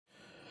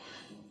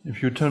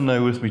If you turn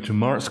now with me to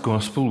Mark's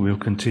Gospel, we'll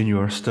continue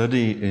our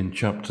study in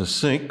chapter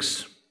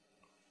 6.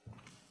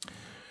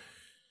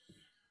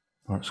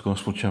 Mark's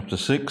Gospel, chapter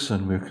 6,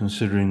 and we're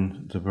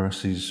considering the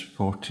verses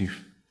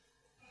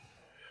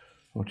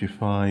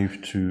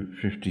 45 to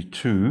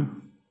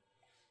 52.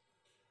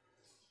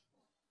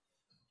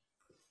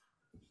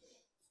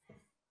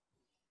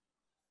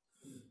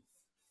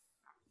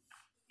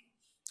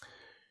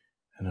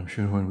 And I'm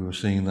sure when we were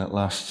singing that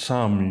last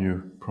psalm,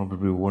 you're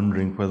probably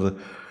wondering whether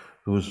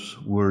those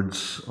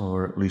words,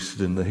 or at least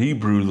in the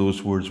Hebrew,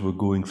 those words were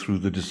going through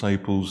the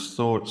disciples'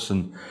 thoughts,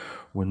 and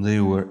when they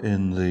were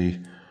in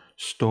the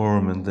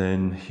storm, and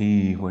then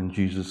when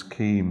Jesus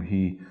came,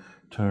 he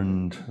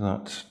turned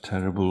that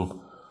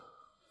terrible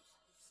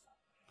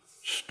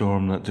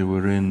storm that they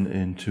were in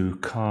into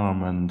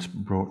calm and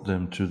brought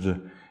them to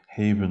the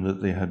haven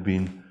that they had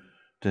been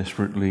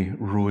desperately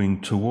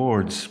rowing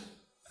towards.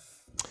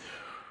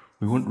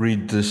 We won't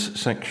read this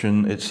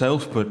section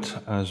itself,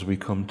 but as we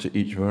come to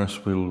each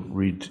verse, we'll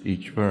read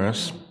each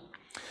verse.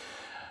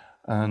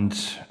 And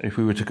if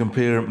we were to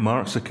compare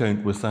Mark's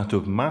account with that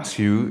of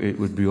Matthew, it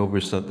would be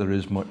obvious that there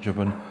is much of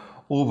an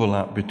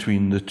overlap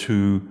between the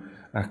two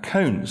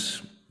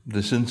accounts.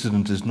 This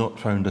incident is not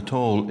found at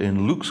all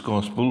in Luke's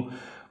Gospel,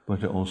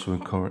 but it also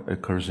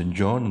occurs in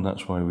John, and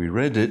that's why we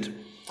read it.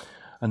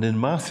 And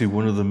in Matthew,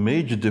 one of the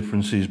major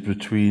differences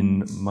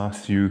between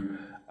Matthew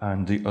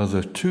and the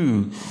other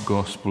two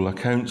Gospel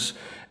accounts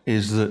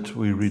is that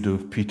we read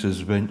of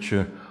Peter's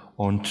venture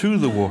onto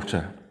the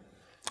water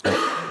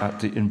at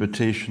the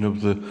invitation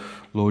of the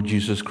Lord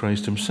Jesus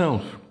Christ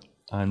himself.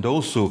 And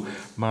also,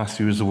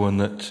 Matthew is the one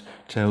that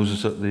tells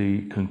us at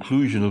the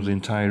conclusion of the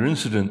entire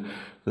incident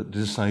that the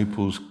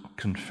disciples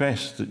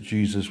confessed that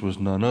Jesus was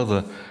none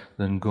other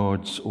than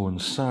God's own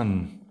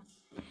Son.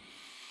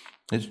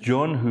 It's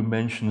John who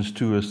mentions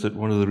to us that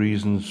one of the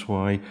reasons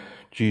why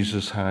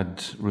Jesus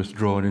had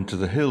withdrawn into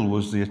the hill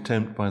was the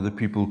attempt by the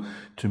people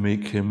to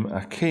make him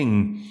a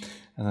king.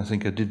 And I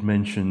think I did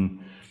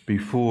mention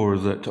before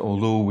that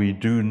although we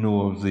do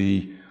know of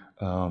the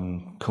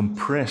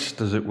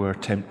compressed, as it were,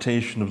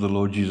 temptation of the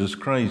Lord Jesus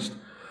Christ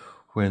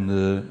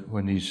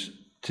when he's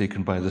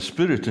taken by the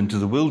Spirit into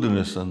the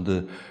wilderness and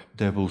the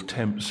devil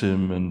tempts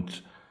him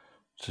and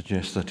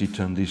suggests that he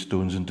turn these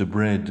stones into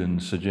bread,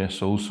 and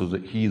suggests also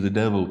that he, the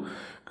devil,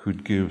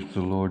 could give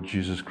the Lord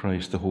Jesus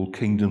Christ the whole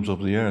kingdoms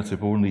of the earth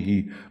if only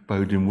he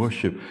bowed in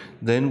worship.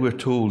 Then we're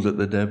told that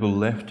the devil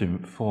left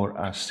him for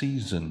a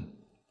season.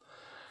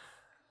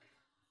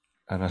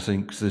 And I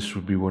think this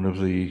would be one of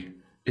the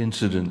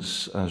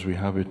incidents, as we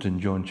have it in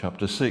John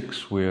chapter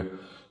 6, where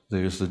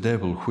there's the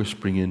devil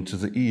whispering into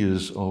the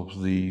ears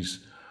of this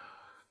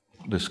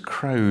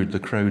crowd, the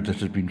crowd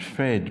that had been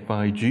fed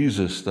by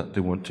Jesus, that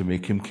they want to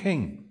make him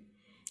king.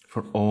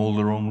 For all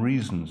the wrong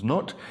reasons.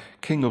 Not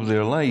king of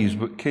their lives,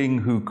 but king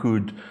who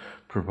could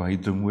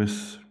provide them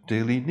with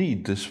daily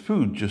need, this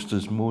food, just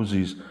as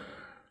Moses,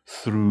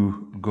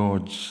 through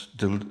God's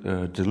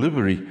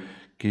delivery,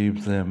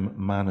 gave them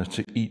manna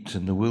to eat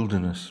in the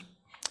wilderness.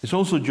 It's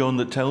also John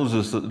that tells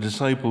us that the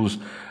disciples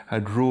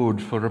had rowed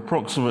for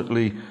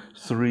approximately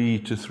 3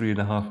 to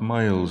 3.5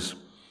 miles.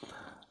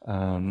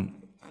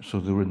 So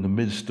they were in the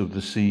midst of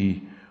the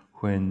sea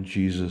when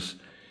Jesus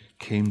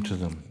came to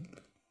them.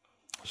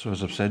 So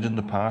as I've said in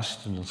the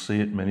past, and I'll say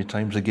it many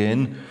times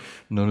again,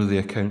 none of the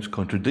accounts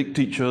contradict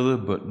each other,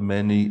 but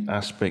many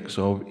aspects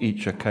of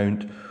each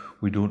account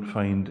we don't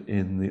find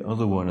in the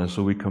other one. And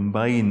so we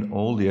combine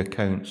all the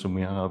accounts and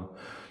we have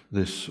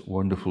this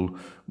wonderful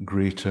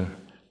greater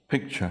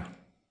picture.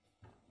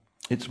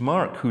 It's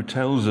Mark who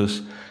tells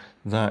us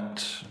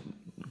that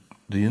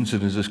the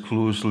incident is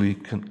closely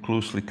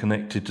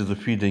connected to the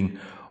feeding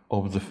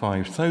of the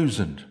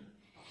 5,000.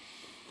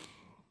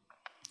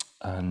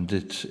 And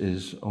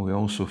we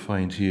also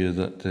find here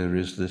that there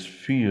is this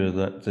fear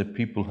that the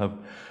people have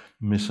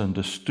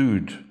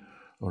misunderstood,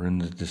 or in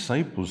the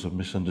disciples have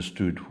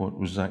misunderstood what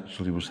was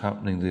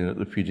happening there at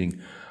the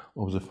feeding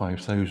of the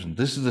 5,000.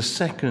 This is the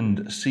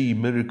second sea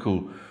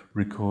miracle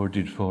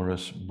recorded for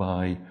us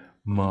by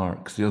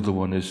Mark. The other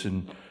one is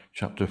in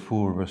chapter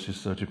 4,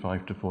 verses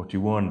 35 to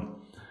 41,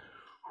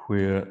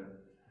 where,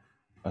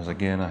 as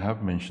again I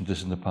have mentioned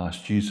this in the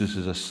past, Jesus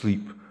is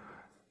asleep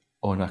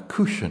on a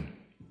cushion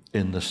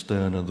in the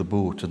stern of the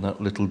boat, and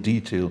that little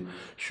detail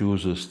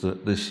shows us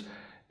that this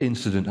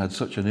incident had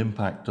such an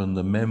impact on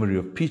the memory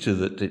of Peter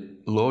that it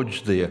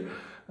lodged there,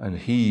 and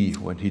he,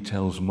 when he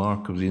tells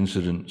Mark of the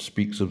incident,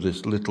 speaks of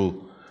this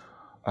little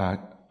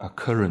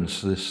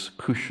occurrence, this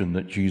cushion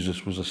that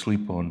Jesus was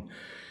asleep on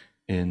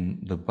in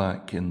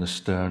the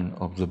stern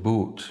of the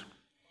boat.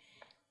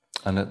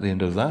 And at the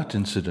end of that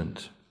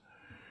incident,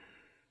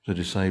 the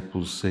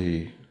disciples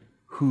say,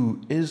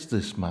 "Who is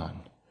this man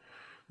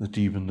that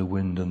even the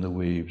wind and the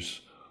waves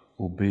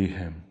obey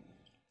him?"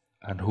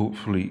 And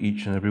hopefully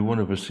each and every one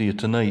of us here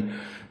tonight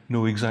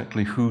know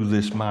exactly who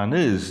this man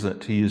is,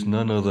 that he is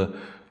none other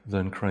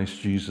than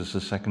Christ Jesus,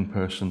 the second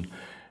person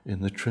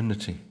in the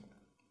Trinity.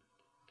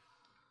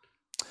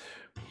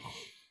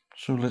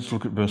 So let's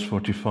look at verse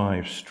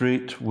 45.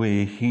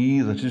 Straightway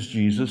he, that is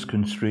Jesus,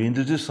 constrained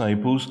the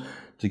disciples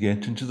to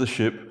get into the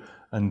ship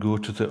and go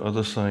to the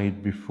other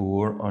side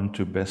before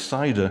unto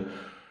Bethsaida,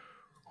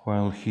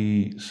 while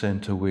he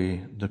sent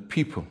away the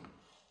people.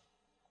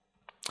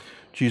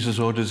 Jesus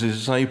orders his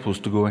disciples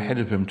to go ahead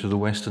of him to the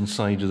western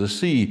side of the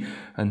sea,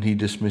 and he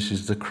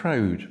dismisses the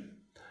crowd.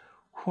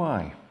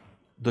 Why?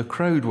 The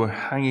crowd were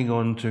hanging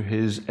on to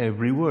his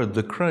every word.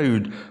 The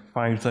crowd,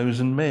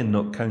 5,000 men,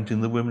 not counting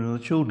the women and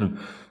the children.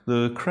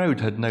 The crowd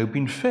had now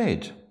been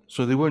fed,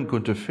 so they weren't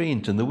going to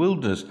faint in the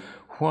wilderness.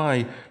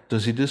 Why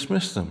does he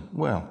dismiss them?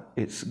 Well,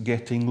 it's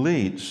getting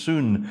late.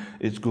 Soon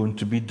it's going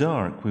to be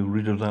dark. We'll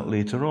read of that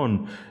later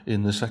on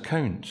in this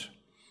account.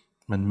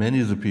 And many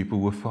of the people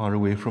were far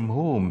away from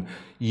home.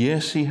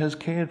 Yes, he has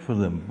cared for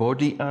them,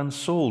 body and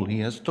soul. He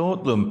has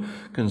taught them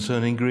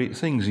concerning great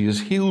things. He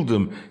has healed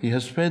them. He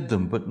has fed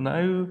them. But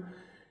now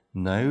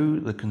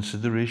the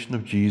consideration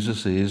of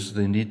Jesus is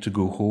they need to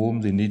go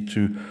home. They need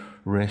to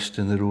rest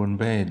in their own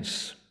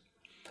beds.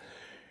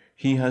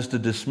 He has to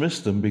dismiss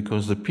them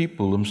because the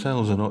people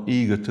themselves are not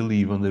eager to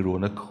leave on their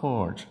own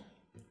accord.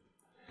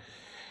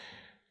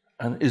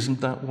 And isn't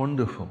that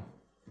wonderful?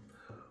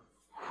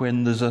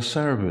 When there's a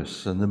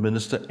service and the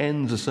minister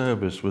ends the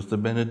service with the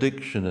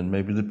benediction and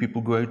maybe the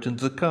people go out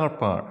into the car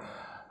park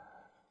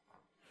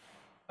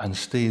and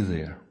stay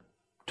there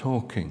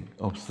talking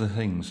of the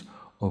things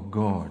of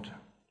God.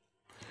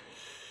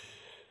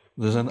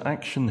 There's an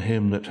action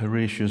hymn that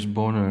Horatius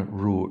Bonar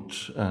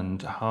wrote,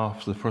 and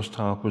the first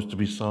half was to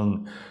be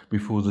sung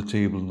before the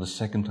table and the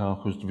second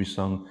half was to be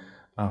sung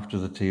after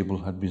the table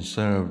had been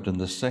served. And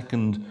the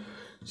second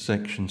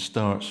section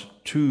starts,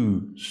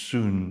 "Too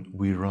soon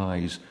we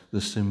rise,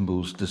 the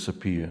cymbals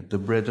disappear, the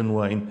bread and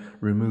wine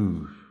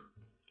remove."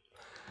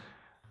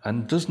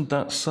 And doesn't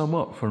that sum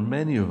up for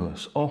many of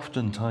us,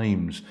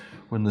 oftentimes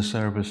when the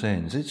service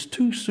ends? It's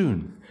too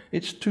soon.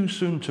 It's too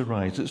soon to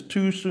rise. It's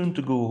too soon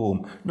to go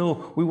home.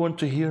 No, we want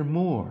to hear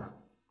more.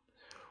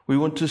 We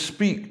want to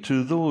speak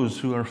to those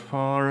who are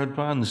far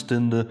advanced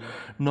in the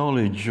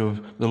knowledge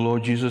of the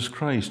Lord Jesus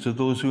Christ, to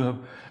those who have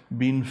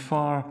been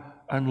far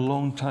and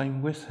long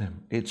time with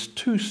him. It's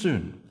too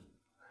soon.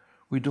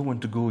 We don't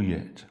want to go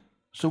yet.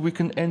 So we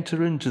can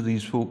enter into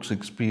these folks'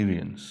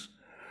 experience.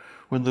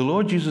 When the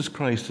Lord Jesus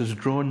Christ has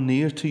drawn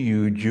near to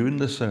you during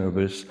the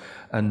service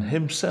and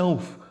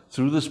himself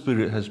through the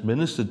Spirit has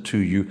ministered to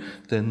you,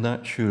 then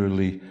that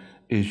surely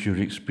is your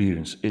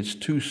experience. It's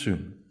too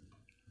soon.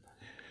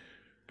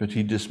 But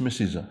he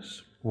dismisses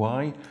us.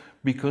 Why?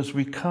 Because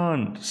we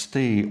can't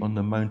stay on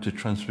the Mount of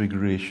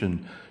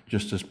Transfiguration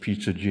just as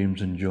Peter,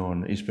 James, and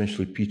John,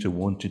 especially Peter,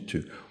 wanted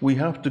to. We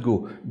have to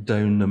go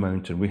down the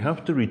mountain. We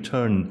have to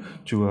return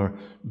to our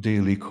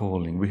daily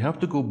calling. We have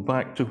to go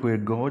back to where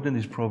God in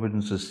his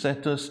providence has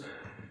set us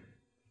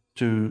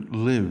to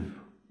live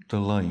the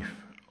life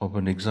of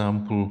an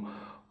example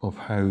of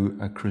how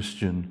a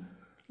Christian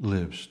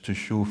lives, to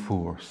show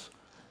forth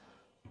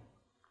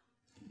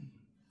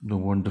the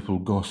wonderful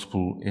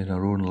gospel in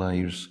our own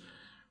lives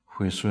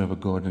wheresoever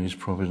God in his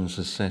providence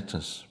has set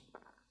us.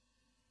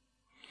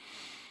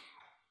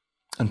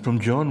 And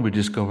from John we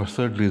discover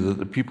thirdly that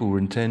the people were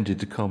intended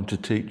to come to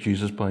take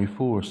Jesus by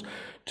force,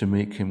 to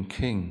make him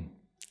king,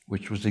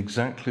 which was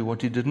exactly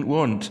what he didn't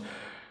want,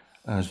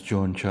 as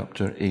John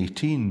chapter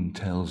 18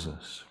 tells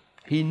us.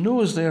 He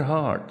knows their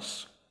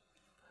hearts.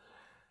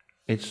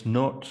 It's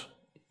not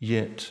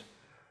yet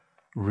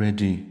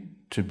ready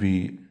to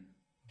be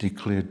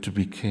declared to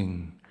be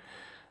king,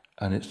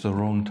 and it's the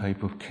wrong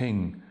type of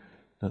king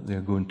that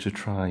they're going to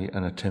try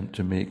and attempt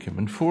to make him.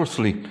 And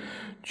fourthly,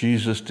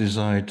 Jesus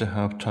desired to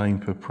have time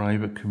for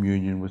private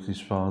communion with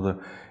his Father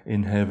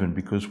in heaven,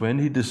 because when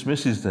he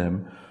dismisses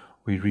them,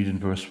 we read in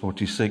verse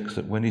 46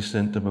 that when he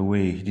sent them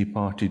away, he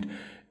departed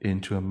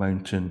into a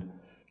mountain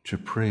to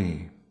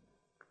pray.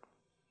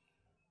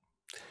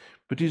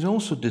 But he's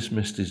also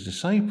dismissed his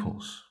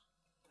disciples.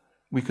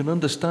 We can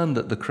understand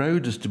that the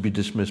crowd is to be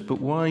dismissed, but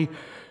why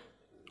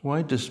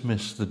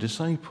dismiss the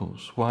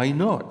disciples? Why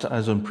not,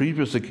 as on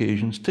previous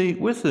occasions, take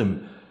with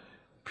him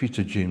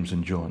Peter, James,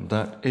 and John,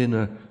 that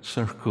inner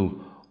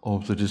circle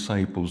of the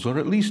disciples, or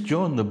at least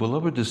John, the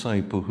beloved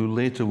disciple, who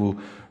later will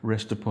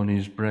rest upon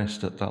his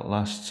breast at that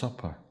Last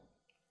Supper?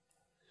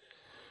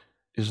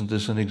 Isn't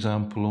this an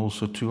example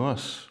also to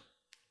us,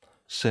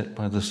 set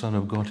by the Son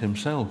of God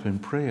himself in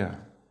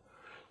prayer?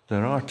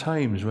 There are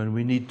times when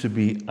we need to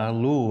be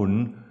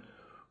alone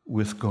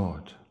with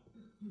God.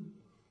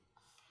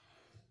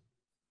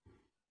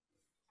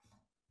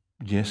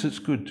 Yes, it's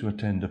good to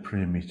attend a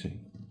prayer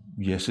meeting.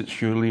 Yes, it's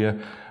surely a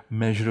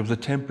measure of the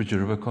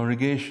temperature of a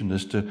congregation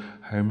as to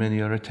how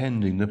many are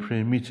attending the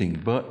prayer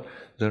meeting. But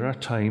there are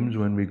times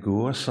when we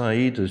go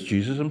aside, as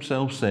Jesus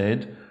himself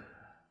said,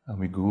 and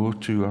we go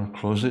to our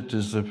closet,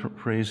 is the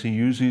phrase he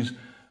uses,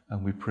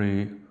 and we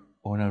pray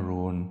on our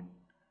own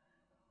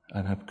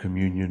and have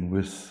communion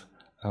with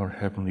our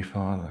Heavenly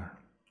Father.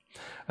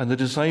 And the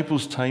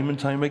disciples time and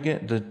time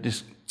again,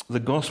 the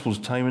Gospels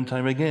time and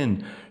time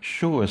again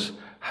show us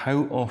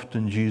how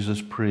often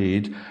Jesus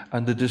prayed,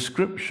 and the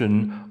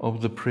description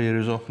of the prayer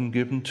is often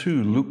given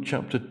too. Luke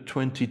chapter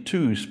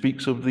 22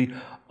 speaks of the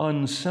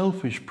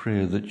unselfish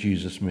prayer that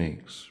Jesus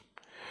makes.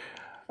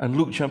 And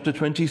Luke chapter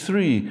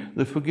 23,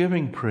 the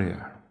forgiving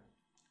prayer.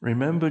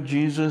 Remember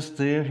Jesus,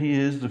 there he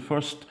is, the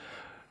first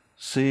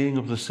saying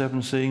of the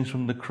 7 sayings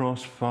from the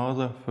cross,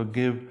 Father,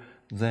 forgive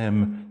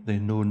them, they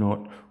know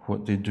not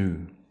what they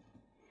do.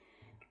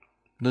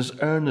 There's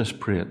earnest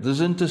prayer, there's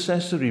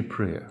intercessory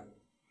prayer.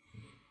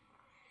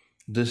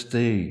 This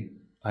day,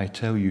 I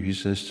tell you, he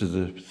says to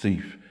the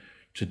thief,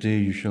 today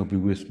you shall be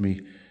with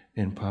me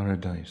in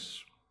paradise.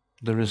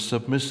 There is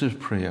submissive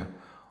prayer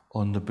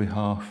on the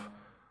behalf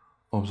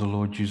of the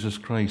Lord Jesus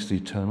Christ, the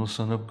eternal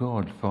Son of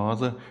God.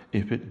 Father,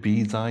 if it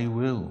be thy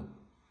will.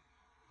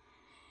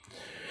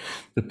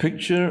 The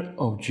picture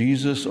of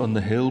Jesus on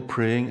the hill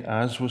praying,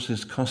 as was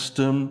his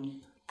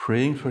custom,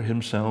 praying for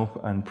himself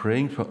and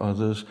praying for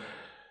others,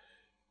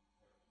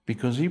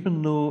 because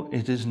even though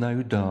it is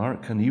now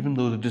dark and even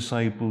though the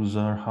disciples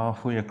are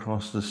halfway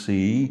across the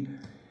sea,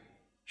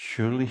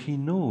 surely he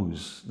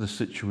knows the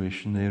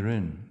situation they're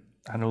in.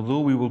 And although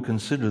we will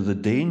consider the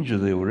danger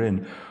they were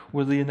in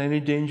they in any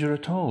danger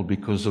at all?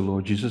 Because the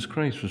Lord Jesus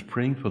Christ was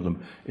praying for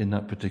them in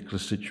that particular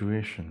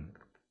situation.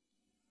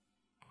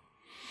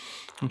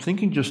 I'm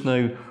thinking just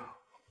now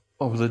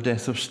of the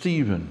death of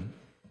Stephen.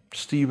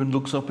 Stephen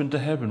looks up into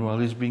heaven while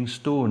he's being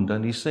stoned,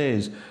 and he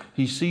says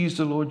he sees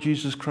the Lord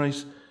Jesus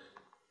Christ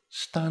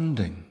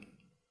standing.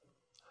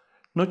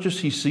 Not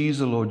just he sees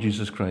the Lord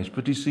Jesus Christ,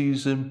 but he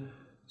sees him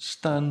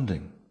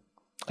standing.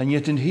 And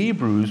yet in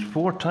Hebrews,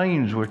 4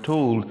 times we're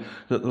told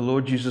that the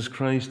Lord Jesus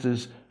Christ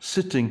is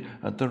sitting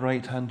at the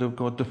right hand of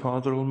God the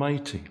Father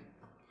Almighty.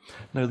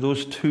 Now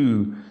those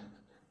 2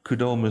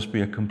 could almost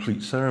be a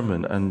complete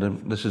sermon, and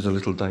this is a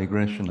little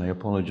digression, I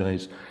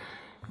apologize.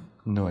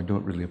 No, I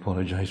don't really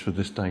apologize for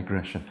this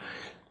digression.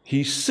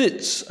 He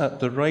sits at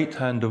the right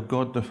hand of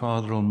God the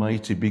Father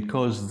Almighty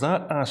because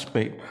that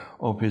aspect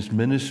of his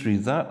ministry,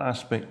 that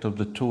aspect of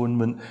the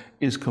atonement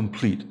is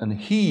complete. And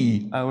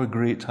he, our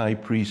great high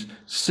priest,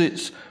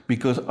 sits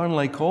because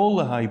unlike all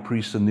the high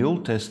priests in the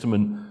Old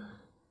Testament,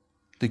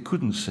 they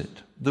couldn't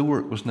sit. The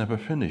work was never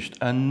finished.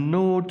 And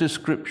no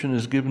description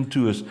is given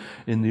to us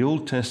in the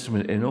Old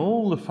Testament. In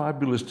all the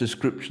fabulous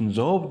descriptions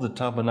of the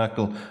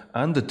tabernacle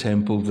and the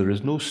temple, there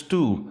is no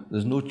stool,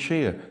 there's no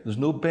chair, there's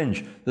no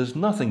bench, there's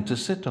nothing to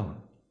sit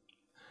on,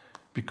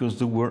 because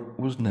the work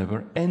was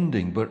never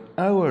ending. But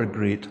our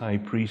great high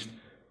priest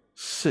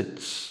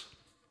sits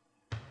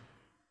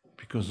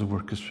because the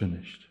work is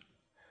finished.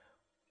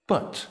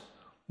 But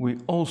we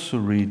also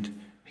read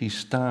he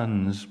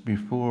stands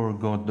before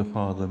God the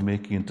Father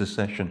making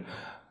intercession.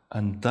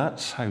 And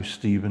that's how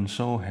Stephen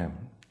saw him,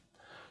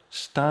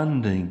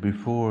 standing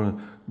before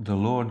the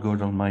Lord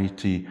God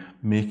Almighty,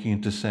 making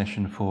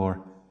intercession for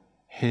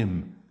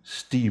him,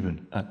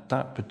 Stephen, at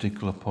that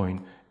particular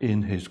point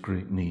in his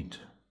great need.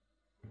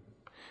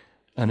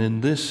 And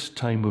in this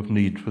time of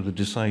need for the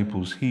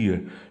disciples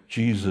here,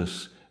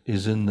 Jesus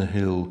is in the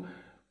hill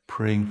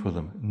praying for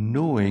them,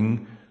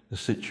 knowing the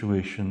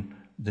situation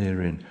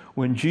they're in.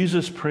 When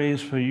Jesus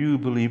prays for you,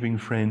 believing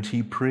friend,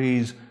 he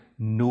prays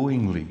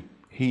knowingly.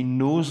 He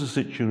knows the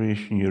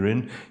situation you're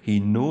in. He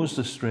knows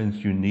the strength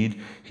you need.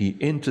 He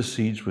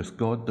intercedes with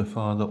God the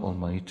Father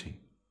Almighty.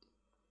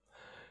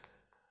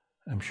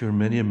 I'm sure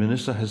many a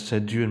minister has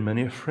said to you, and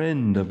many a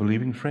friend, a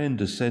believing friend,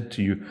 has said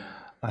to you,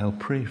 I'll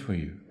pray for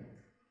you.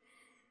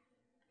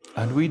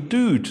 And we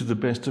do to the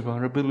best of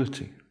our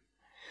ability.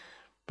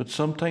 But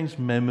sometimes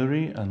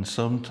memory and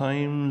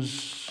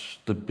sometimes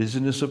the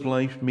busyness of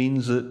life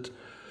means that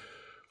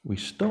we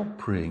stop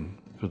praying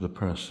for the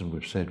person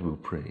we've said we'll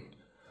pray.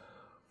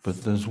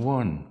 But there's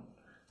one,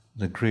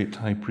 the great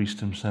high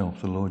priest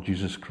himself, the Lord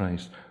Jesus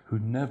Christ, who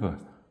never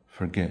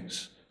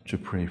forgets to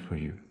pray for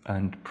you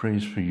and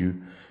prays for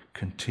you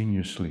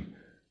continuously,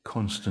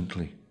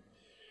 constantly.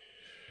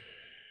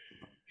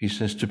 He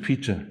says to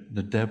Peter,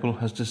 the devil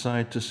has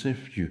desired to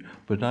sift you,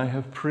 but I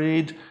have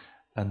prayed,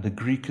 and the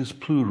Greek is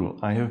plural,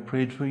 I have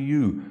prayed for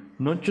you,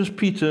 not just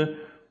Peter,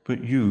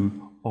 but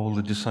you, all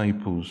the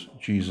disciples.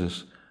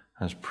 Jesus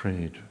has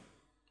prayed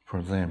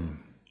for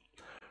them.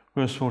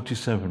 Verse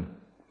 47,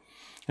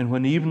 and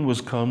when even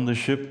was come, the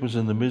ship was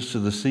in the midst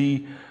of the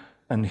sea,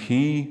 and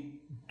he,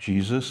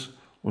 Jesus,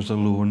 was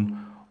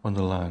alone on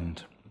the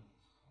land.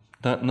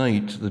 That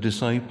night, the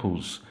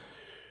disciples,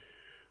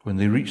 when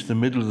they reached the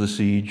middle of the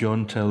sea,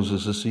 John tells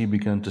us the sea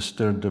began to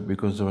stir up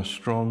because a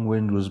strong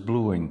wind was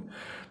blowing.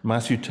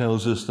 Matthew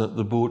tells us that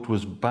the boat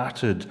was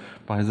battered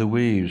by the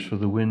waves, for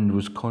the wind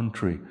was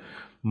contrary.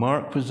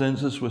 Mark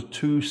presents us with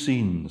 2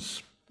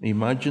 scenes.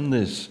 Imagine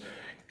this.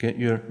 Get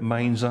your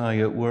mind's eye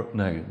at work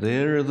now.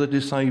 There are the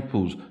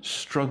disciples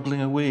struggling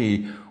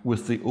away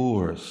with the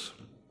oars.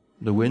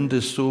 The wind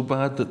is so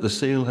bad that the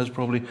sail has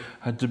probably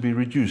had to be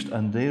reduced.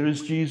 And there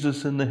is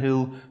Jesus in the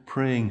hill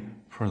praying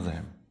for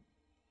them.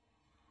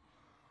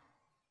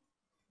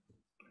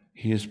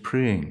 He is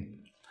praying.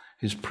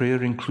 His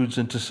prayer includes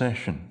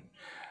intercession.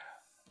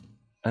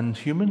 And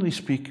humanly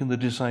speaking, the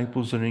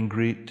disciples are in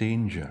great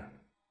danger.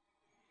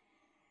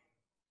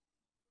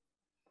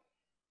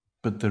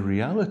 But the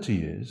reality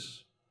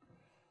is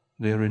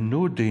they are in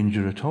no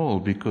danger at all,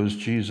 because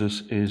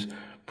Jesus is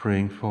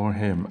praying for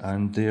him,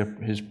 and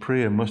his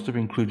prayer must have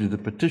included a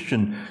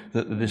petition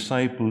that the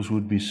disciples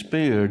would be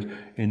spared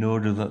in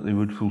order that they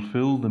would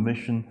fulfill the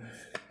mission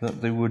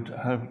that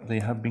they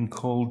have been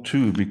called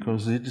to,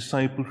 because the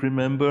disciples,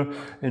 remember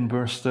in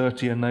verse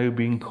 30, are now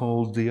being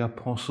called the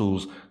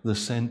apostles, the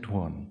sent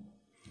one.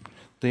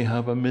 They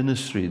have a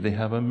ministry, they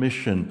have a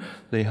mission,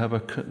 they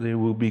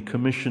will be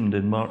commissioned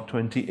in Mark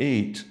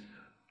 28.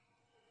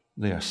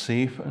 They are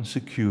safe and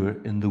secure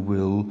in the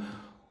will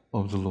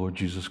of the Lord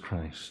Jesus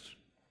Christ.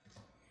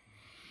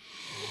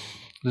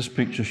 This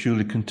picture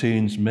surely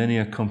contains many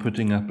a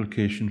comforting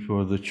application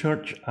for the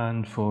church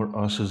and for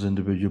us as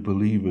individual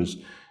believers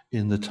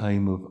in the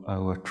time of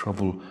our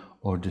trouble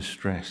or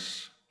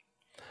distress.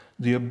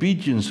 The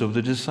obedience of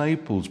the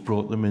disciples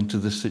brought them into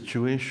this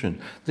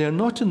situation. They are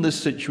not in this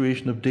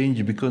situation of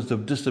danger because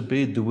they've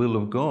disobeyed the will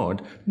of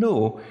God.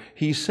 No,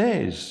 he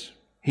says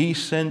he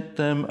sent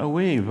them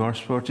away. Verse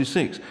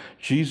 46,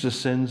 Jesus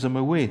sends them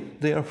away.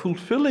 They are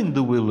fulfilling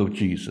the will of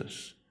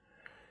Jesus,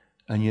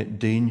 and yet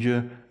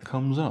danger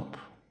comes up.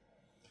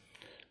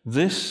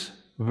 This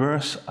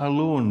verse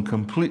alone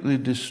completely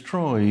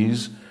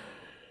destroys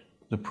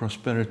the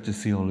prosperity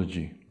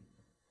theology,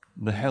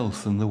 the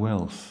health and the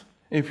wealth.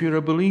 If you're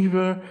a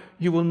believer,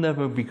 you will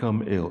never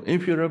become ill.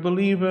 If you're a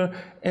believer,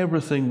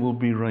 everything will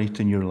be right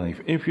in your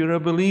life. If you're a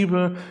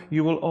believer,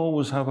 you will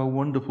always have a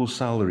wonderful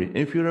salary.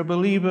 If you're a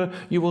believer,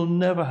 you will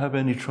never have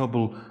any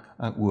trouble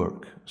at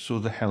work. So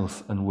the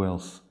health and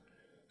wealth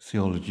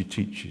theology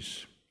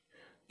teaches.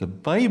 The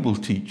Bible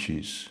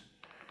teaches,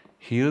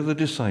 here are the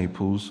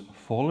disciples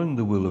following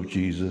the will of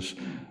Jesus,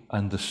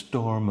 and the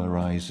storm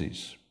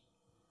arises.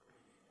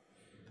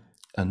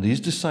 And these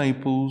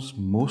disciples,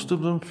 most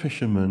of them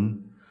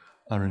fishermen,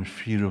 are in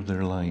fear of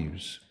their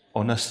lives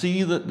on a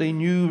sea that they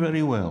knew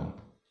very well.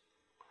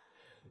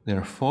 They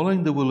are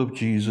following the will of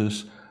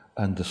Jesus,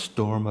 and the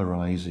storm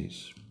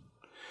arises.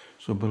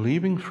 So,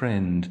 believing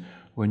friend,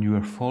 when you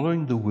are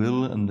following the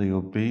will and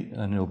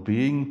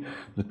obeying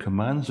the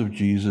commands of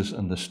Jesus,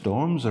 and the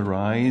storms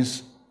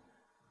arise,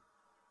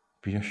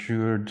 be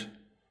assured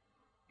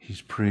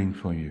he's praying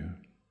for you.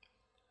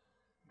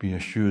 Be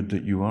assured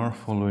that you are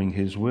following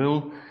his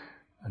will,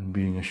 and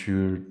be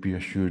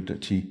assured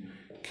that he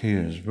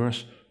cares.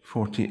 Verse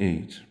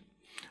 48.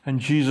 And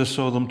Jesus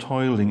saw them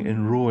toiling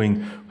in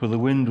rowing, for the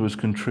wind was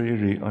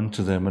contrary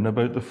unto them. And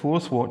about the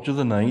fourth watch of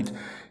the night,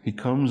 he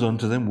comes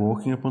unto them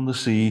walking upon the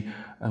sea,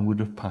 and would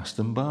have passed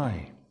them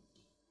by.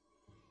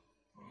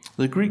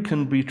 The Greek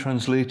can be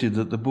translated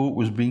that the boat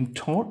was being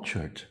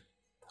tortured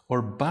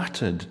or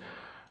battered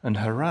and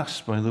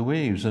harassed by the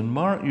waves. And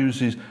Matthew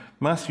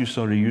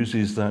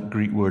uses that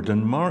Greek word,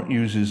 and Mark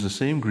uses the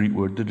same Greek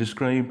word to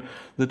describe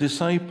the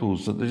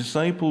disciples, that the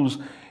disciples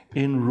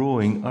in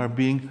rowing are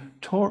being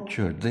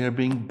tortured, they are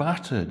being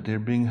battered, they're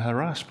being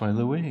harassed by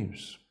the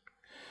waves.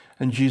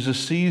 And Jesus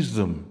sees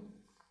them.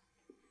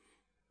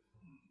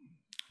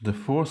 The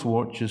fourth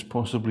watch is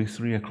possibly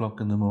 3 o'clock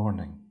in the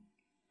morning.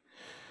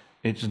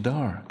 It's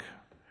dark,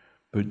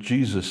 but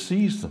Jesus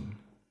sees them.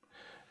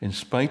 In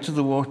spite of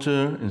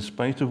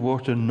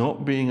water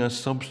not being a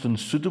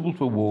substance suitable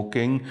for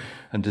walking,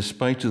 and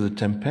despite of the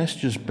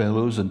tempestuous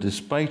bellows, and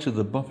despite of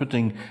the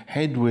buffeting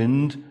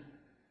headwind,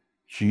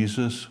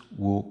 Jesus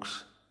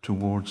walks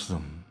towards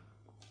them.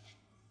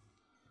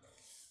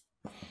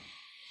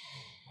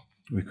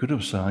 We could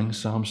have sang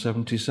Psalm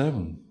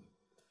 77.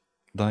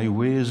 Thy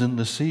way is in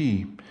the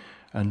sea,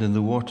 and in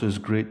the waters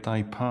great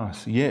thy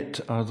path.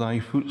 Yet are thy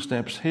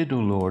footsteps hid, O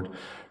Lord,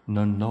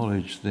 none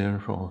knowledge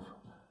thereof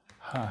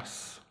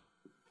hath.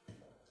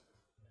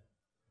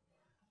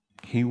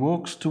 He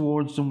walks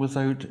towards them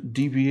without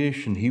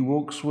deviation. He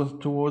walks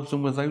towards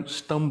them without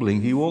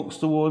stumbling. He walks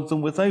towards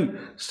them without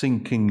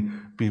sinking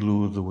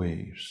below the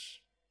waves.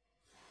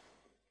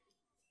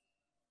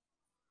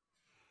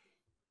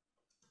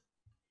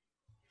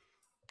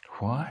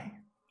 Why?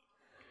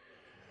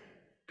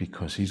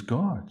 Because he's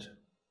God.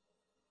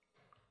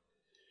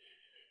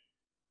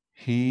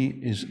 He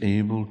is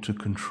able to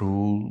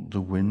control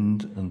the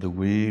wind and the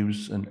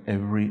waves and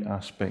every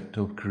aspect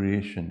of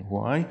creation.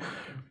 Why?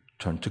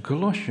 Turn to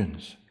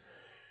Colossians.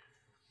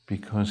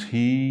 Because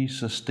he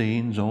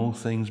sustains all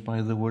things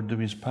by the word of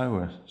his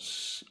power,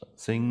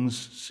 things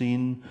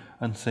seen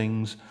and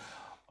things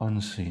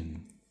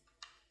unseen.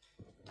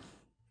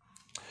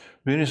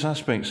 Various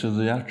aspects of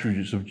the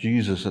attributes of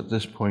Jesus at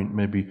this point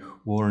maybe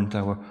warrant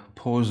our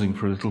pausing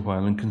for a little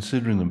while and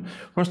considering them.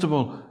 First of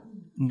all,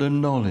 the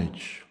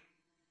knowledge.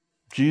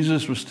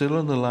 Jesus was still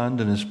on the land,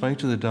 and in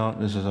spite of the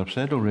darkness, as I've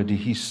said already,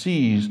 he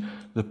sees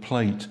the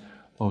plight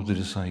of the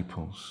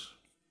disciples.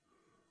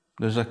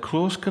 There's a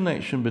close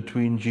connection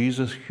between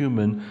Jesus'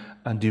 human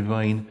and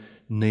divine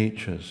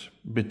natures,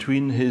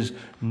 between his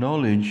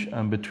knowledge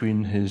and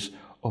between his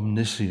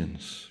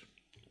omniscience.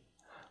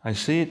 I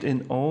say it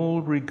in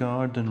all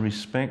regard and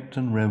respect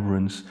and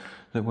reverence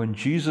that when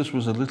Jesus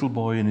was a little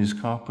boy in his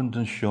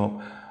carpenter's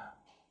shop,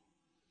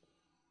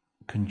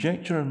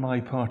 conjecture on my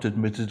part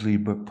admittedly,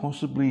 but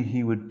possibly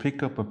he would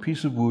pick up a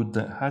piece of wood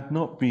that had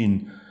not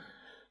been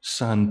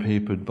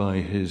sandpapered by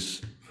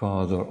his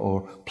father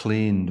or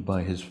planed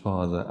by his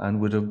father and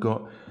would have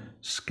got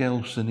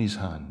scalps in his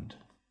hand.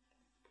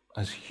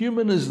 As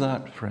human as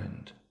that,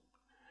 friend.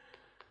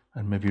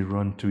 And maybe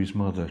run to his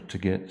mother to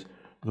get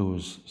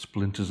those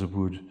splinters of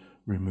wood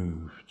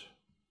removed.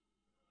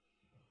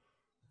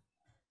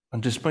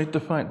 And despite the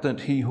fact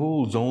that he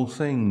holds all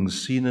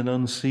things, seen and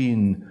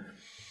unseen,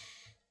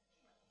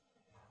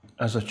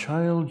 as a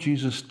child,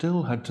 Jesus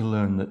still had to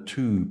learn that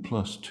 2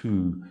 +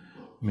 2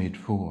 made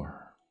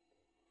 4.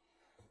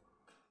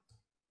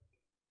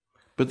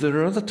 But there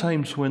are other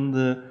times when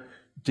the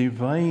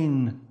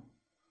divine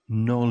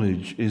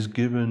knowledge is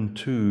given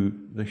to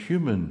the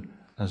human,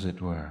 as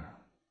it were.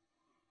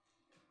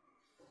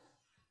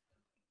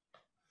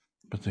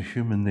 But the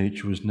human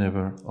nature was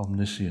never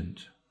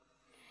omniscient.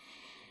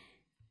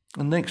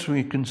 And next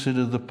we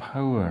consider the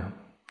power.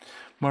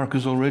 Mark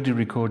has already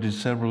recorded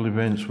several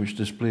events which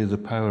display the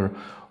power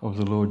of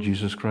the Lord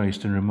Jesus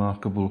Christ in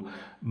remarkable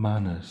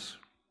manners.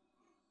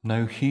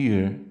 Now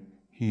here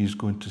he is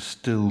going to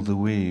still the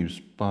waves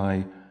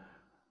by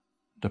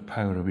the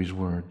power of his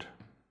word.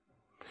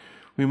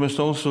 We must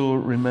also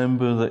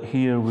remember that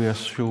here we are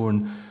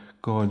shown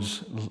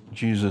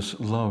Jesus'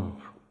 love.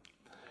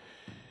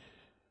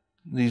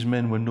 These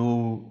men were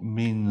no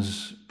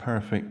means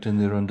perfect in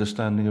their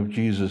understanding of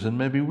Jesus, and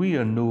maybe we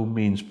are no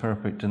means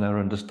perfect in our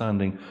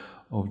understanding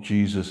of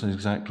Jesus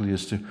exactly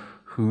as to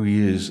who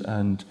he is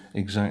and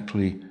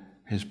exactly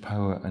his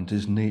power and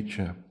his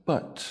nature.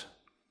 But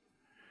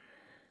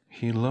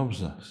he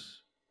loves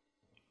us,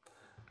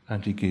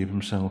 and he gave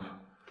himself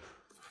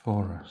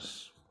for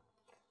us.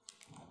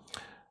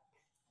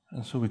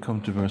 And so we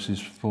come to verses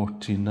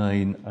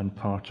 49 and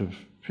part of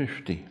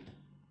 50.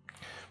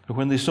 But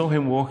when they saw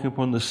him walking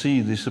upon the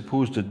sea, they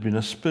supposed it had been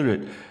a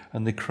spirit,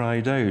 and they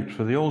cried out,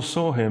 for they all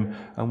saw him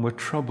and were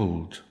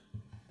troubled.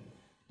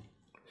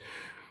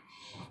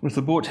 With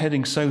the boat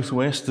heading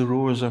southwest, the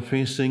rowers are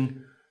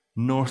facing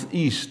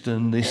northeast,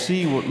 and they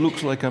see what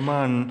looks like a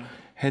man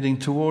heading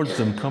towards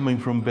them, coming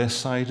from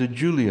Bethsaida,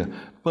 Julia.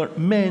 But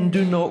men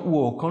do not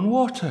walk on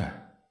water.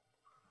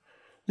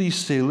 These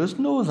sailors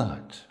know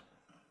that.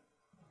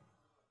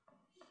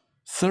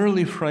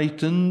 Thoroughly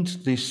frightened,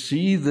 they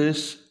see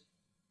this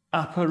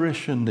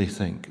apparition, they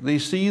think. They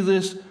see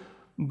this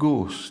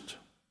ghost.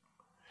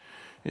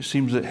 It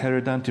seems that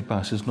Herod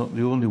Antipas is not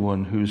the only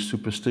one who is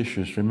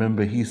superstitious.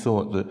 Remember, he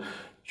thought that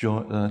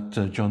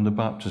John the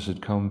Baptist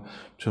had come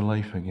to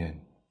life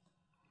again.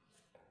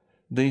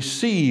 They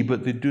see,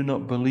 but they do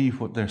not believe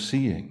what they're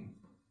seeing.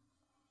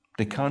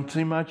 They can't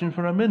imagine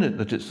for a minute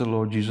that it's the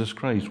Lord Jesus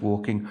Christ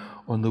walking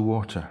on the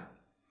water.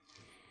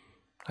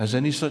 Has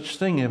any such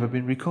thing ever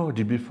been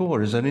recorded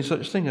before? Has any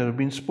such thing ever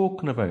been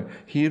spoken about?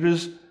 Here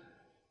is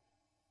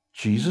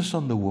Jesus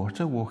on the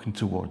water walking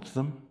towards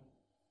them.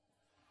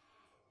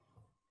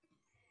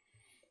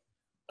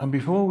 And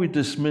before we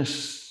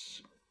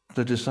dismiss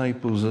the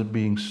disciples as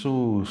being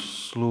so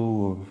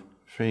slow of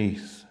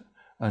faith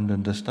and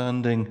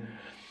understanding,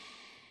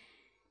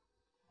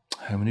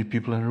 how many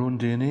people in our own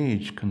day and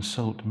age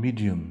consult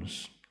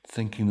mediums,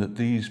 thinking that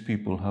these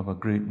people have a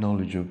great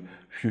knowledge of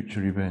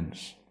future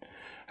events?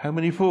 How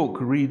many folk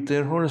read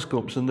their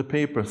horoscopes in the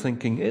paper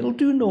thinking, it'll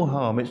do no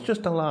harm, it's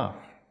just a laugh?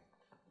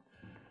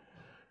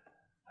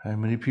 How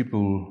many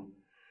people,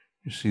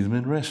 you see them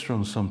in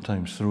restaurants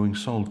sometimes throwing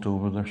salt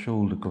over their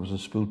shoulder because they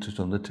spilt it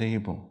on the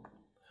table.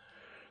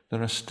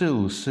 There are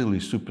still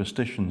silly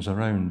superstitions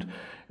around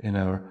in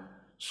our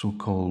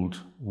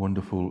so-called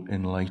wonderful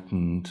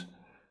enlightened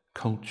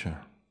culture.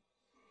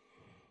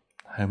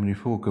 How many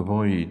folk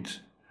avoid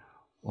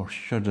or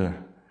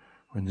shudder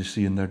when they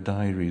see in their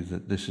diary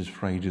that this is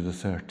Friday the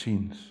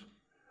 13th,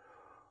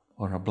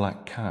 or a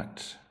black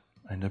cat?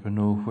 I never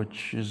know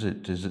which is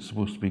it. Is it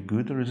supposed to be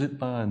good or is it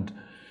bad?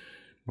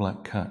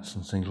 Black cats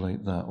and things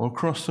like that. Or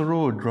cross the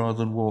road rather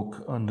than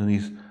walk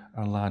underneath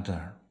a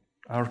ladder.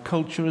 Our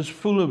culture is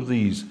full of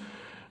these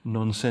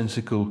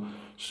nonsensical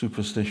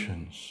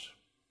superstitions.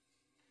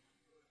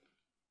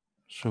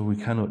 So we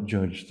cannot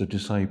judge the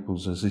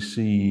disciples as they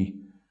see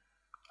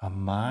a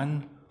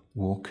man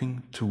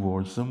walking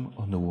towards them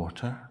on the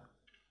water.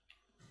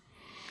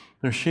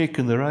 They're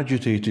shaken, they're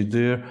agitated,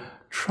 they're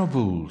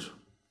troubled.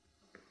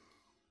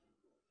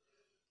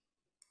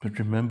 But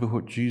remember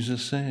what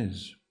Jesus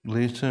says,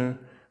 later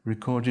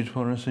recorded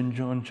for us in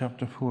John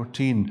chapter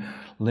 14.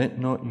 Let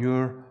not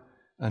your,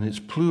 and it's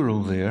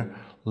plural there,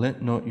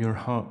 let not your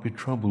heart be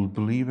troubled.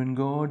 Believe in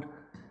God,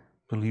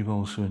 believe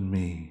also in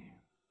me.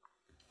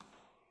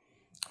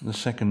 The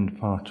second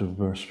part of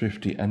verse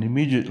 50, and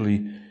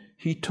immediately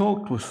he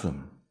talked with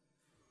them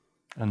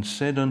and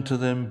said unto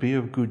them, be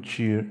of good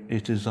cheer,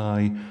 it is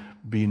I,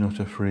 be not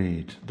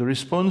afraid. The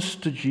response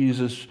to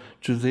Jesus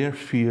to their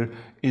fear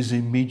is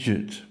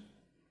immediate.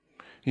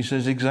 He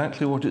says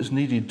exactly what is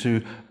needed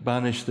to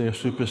banish their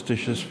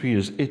superstitious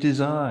fears. It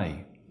is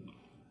I.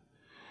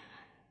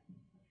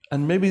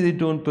 And maybe they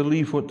don't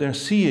believe what they're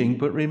seeing,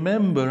 but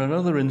remember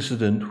another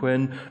incident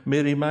when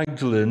Mary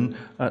Magdalene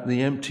at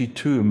the empty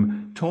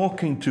tomb,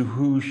 talking to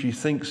who she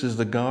thinks is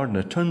the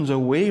gardener, turns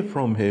away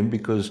from him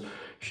because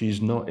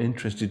she's not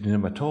interested in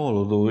him at all,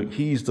 although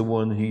he's the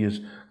one he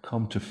has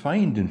come to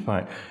find, in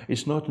fact.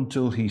 It's not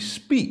until he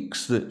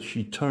speaks that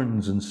she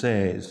turns and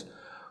says,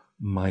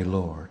 "My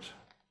Lord."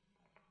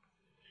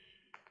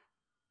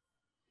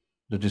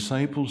 The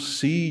disciples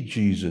see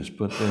Jesus,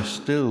 but they're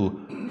still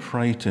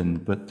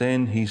frightened. But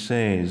then he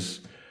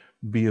says,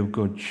 "Be of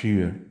good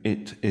cheer,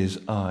 it is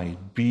I.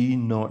 Be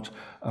not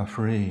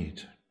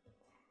afraid."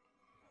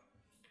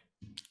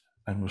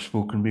 And we've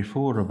spoken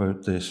before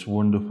about this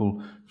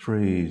wonderful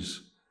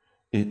phrase,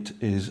 "It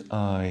is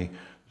I,"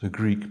 the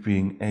Greek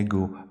being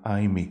ego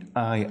eimi,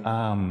 I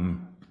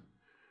am.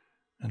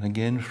 And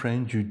again,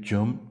 friend, you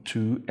jump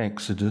to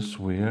Exodus,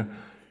 where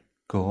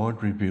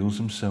God reveals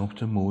himself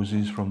to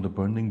Moses from the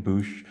burning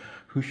bush.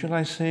 "Who shall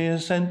I say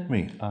has sent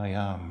me? I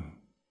am."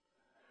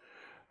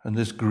 And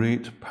this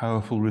great,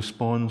 powerful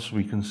response,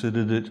 we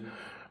considered it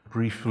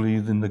briefly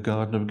in the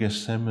Garden of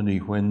Gethsemane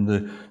when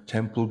the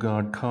temple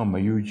guard come. "Are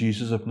you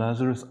Jesus of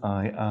Nazareth?"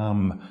 "I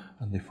am."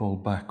 And they fall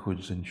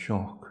backwards in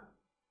shock.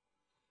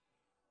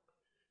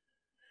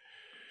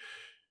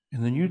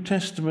 In the New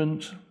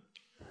Testament,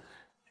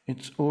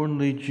 it's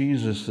only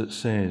Jesus that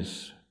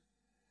says,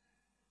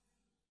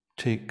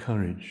 "Take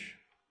courage,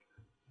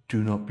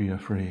 do not be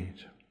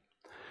afraid."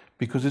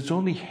 Because it's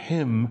only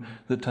him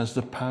that has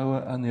the power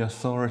and the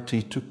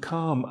authority to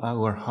calm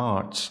our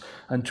hearts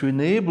and to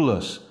enable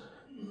us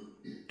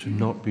to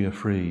not be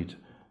afraid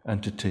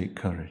and to take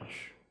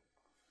courage.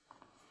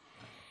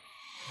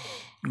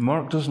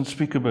 Mark doesn't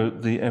speak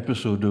about the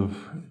episode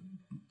of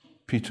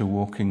Peter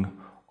walking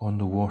on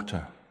the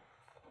water.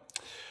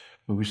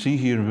 But we see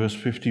here in verse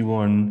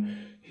 51,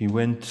 he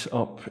went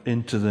up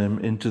into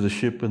the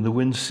ship, and the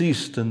wind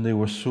ceased, and they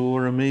were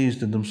sore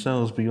amazed in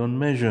themselves beyond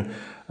measure,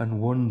 and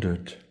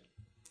wondered.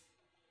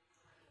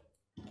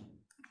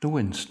 The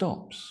wind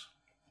stops.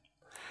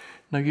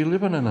 Now, you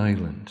live on an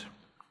island.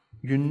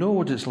 You know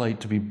what it's like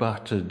to be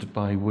battered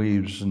by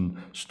waves and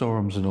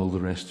storms and all the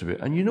rest of it.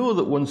 And you know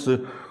that once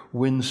the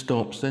wind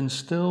stops, then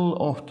still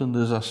often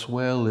there's a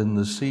swell in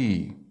the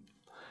sea.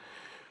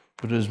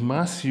 But as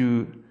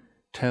Matthew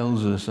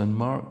tells us, and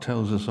Mark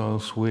tells us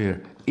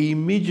elsewhere,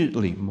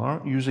 immediately,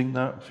 Mark using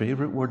that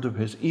favourite word of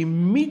his,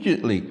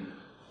 immediately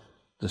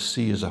the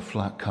sea is a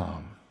flat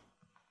calm.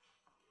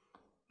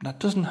 That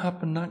doesn't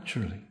happen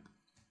naturally.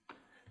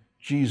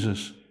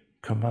 Jesus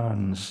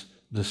commands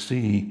the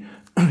sea,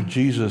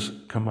 Jesus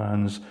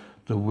commands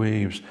the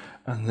waves,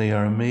 and they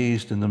are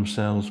amazed in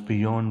themselves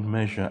beyond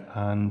measure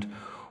and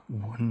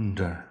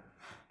wonder.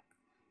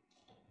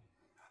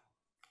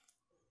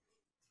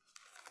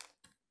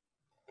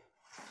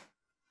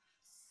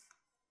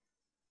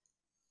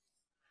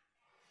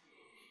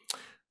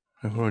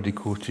 I've already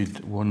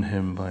quoted one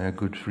hymn by a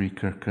good free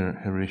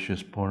kirker,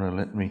 Horatius Bonar.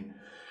 Let me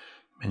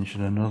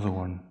mention another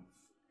one.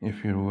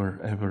 If you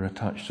were ever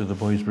attached to the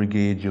Boys'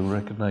 Brigade, you'll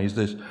recognise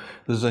this.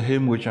 There's a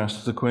hymn which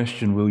asks the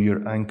question, "Will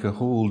your anchor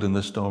hold in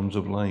the storms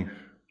of life?"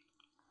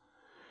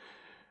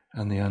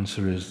 And the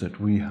answer is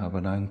that we have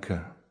an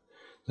anchor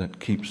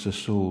that keeps the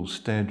soul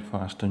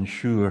steadfast and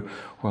sure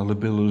while the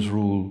billows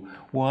roll.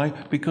 Why?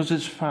 Because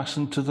it's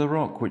fastened to the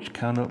rock which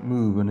cannot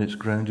move, and it's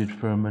grounded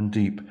firm and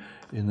deep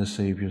in the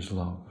Saviour's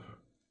love.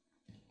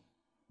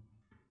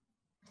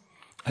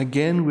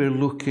 Again, we're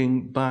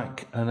looking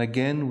back, and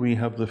again we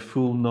have the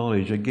full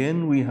knowledge.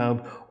 Again, we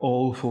have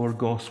all four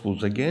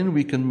Gospels. Again,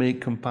 we can make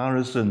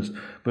comparisons.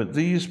 But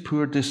these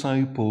poor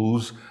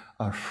disciples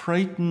are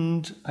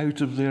frightened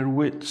out of their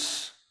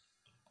wits.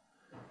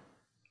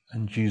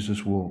 And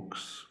Jesus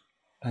walks,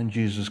 and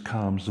Jesus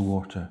calms the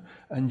water,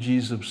 and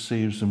Jesus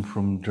saves them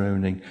from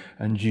drowning,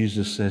 and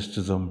Jesus says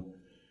to them,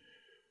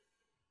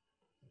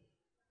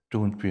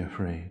 "Don't be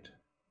afraid.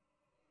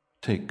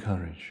 Take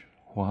courage."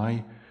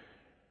 Why?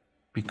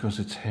 Because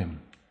it's him.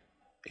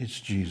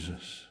 It's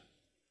Jesus.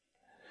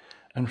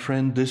 And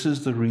friend, this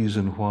is the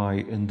reason why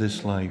in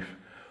this life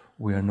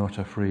we are not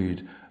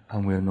afraid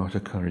and we are not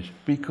encouraged.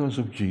 Because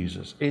of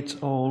Jesus. It's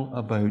all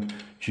about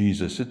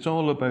Jesus. It's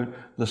all about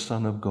the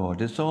Son of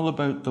God. It's all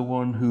about the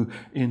one who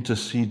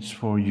intercedes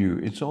for you.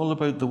 It's all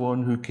about the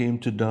one who came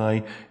to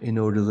die in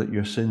order that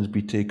your sins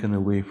be taken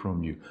away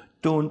from you.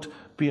 Don't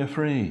be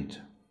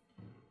afraid.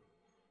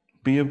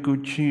 Be of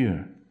good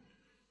cheer.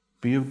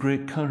 Be of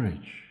great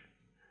courage.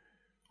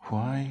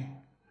 Why?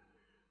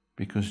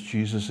 Because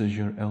Jesus is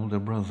your elder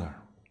brother.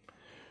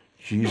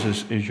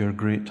 Jesus is your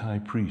great high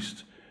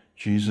priest.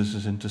 Jesus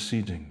is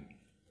interceding.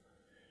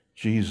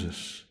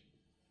 Jesus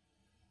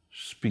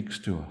speaks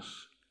to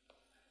us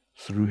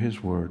through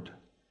his word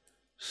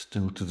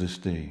still to this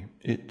day.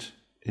 It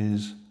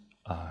is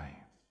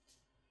I.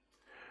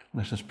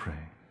 Let us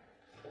pray.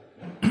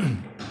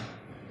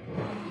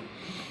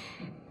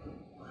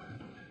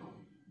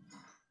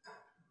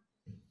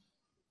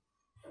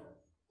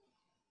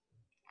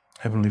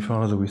 Heavenly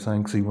Father, we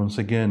thank thee once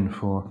again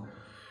for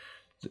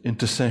the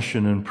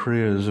intercession and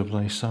prayers of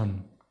thy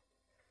Son,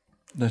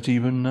 that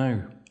even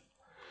now,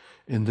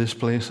 in this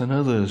place and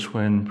others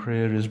when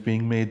prayer is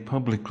being made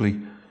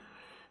publicly.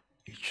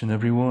 Each and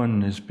every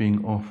one is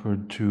being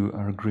offered to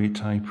our great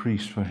high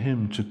priest for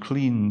him to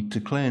clean, to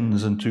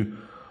cleanse, and to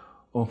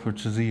offer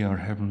to thee, our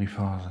Heavenly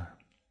Father.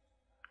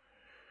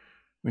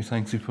 We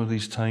thank thee for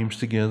these times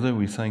together.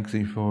 We thank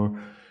thee for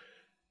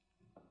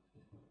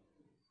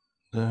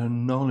the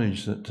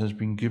knowledge that has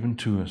been given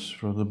to us,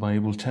 for the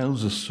Bible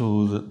tells us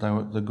so, that thou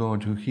art the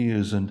God who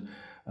hears and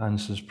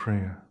answers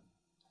prayer.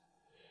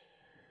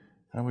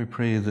 And we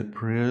pray that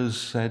prayers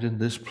said in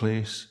this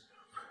place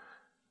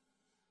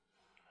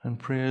and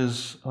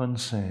prayers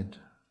unsaid,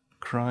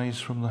 cries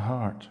from the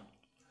heart,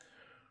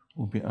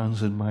 will be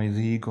answered by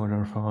thee, God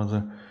our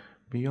Father,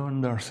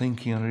 beyond our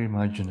thinking and our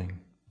imagining.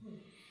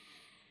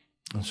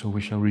 And so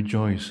we shall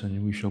rejoice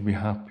and we shall be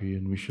happy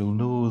and we shall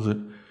know that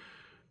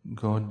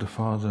God the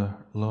Father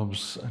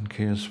loves and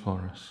cares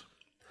for us.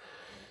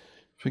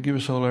 Forgive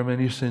us all our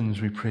many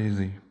sins, we pray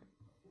thee.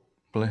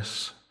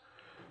 Bless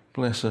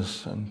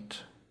us and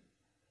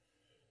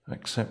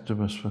accept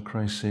of us, for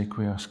Christ's sake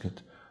we ask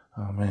it.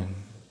 Amen.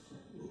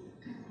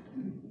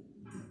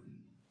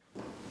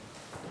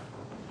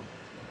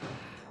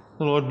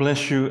 The Lord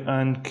bless you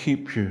and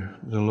keep you.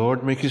 The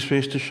Lord make his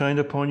face to shine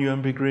upon you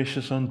and be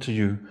gracious unto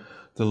you.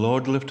 The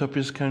Lord lift up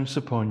his countenance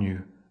upon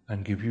you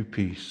and give you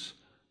peace.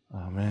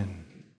 Amen.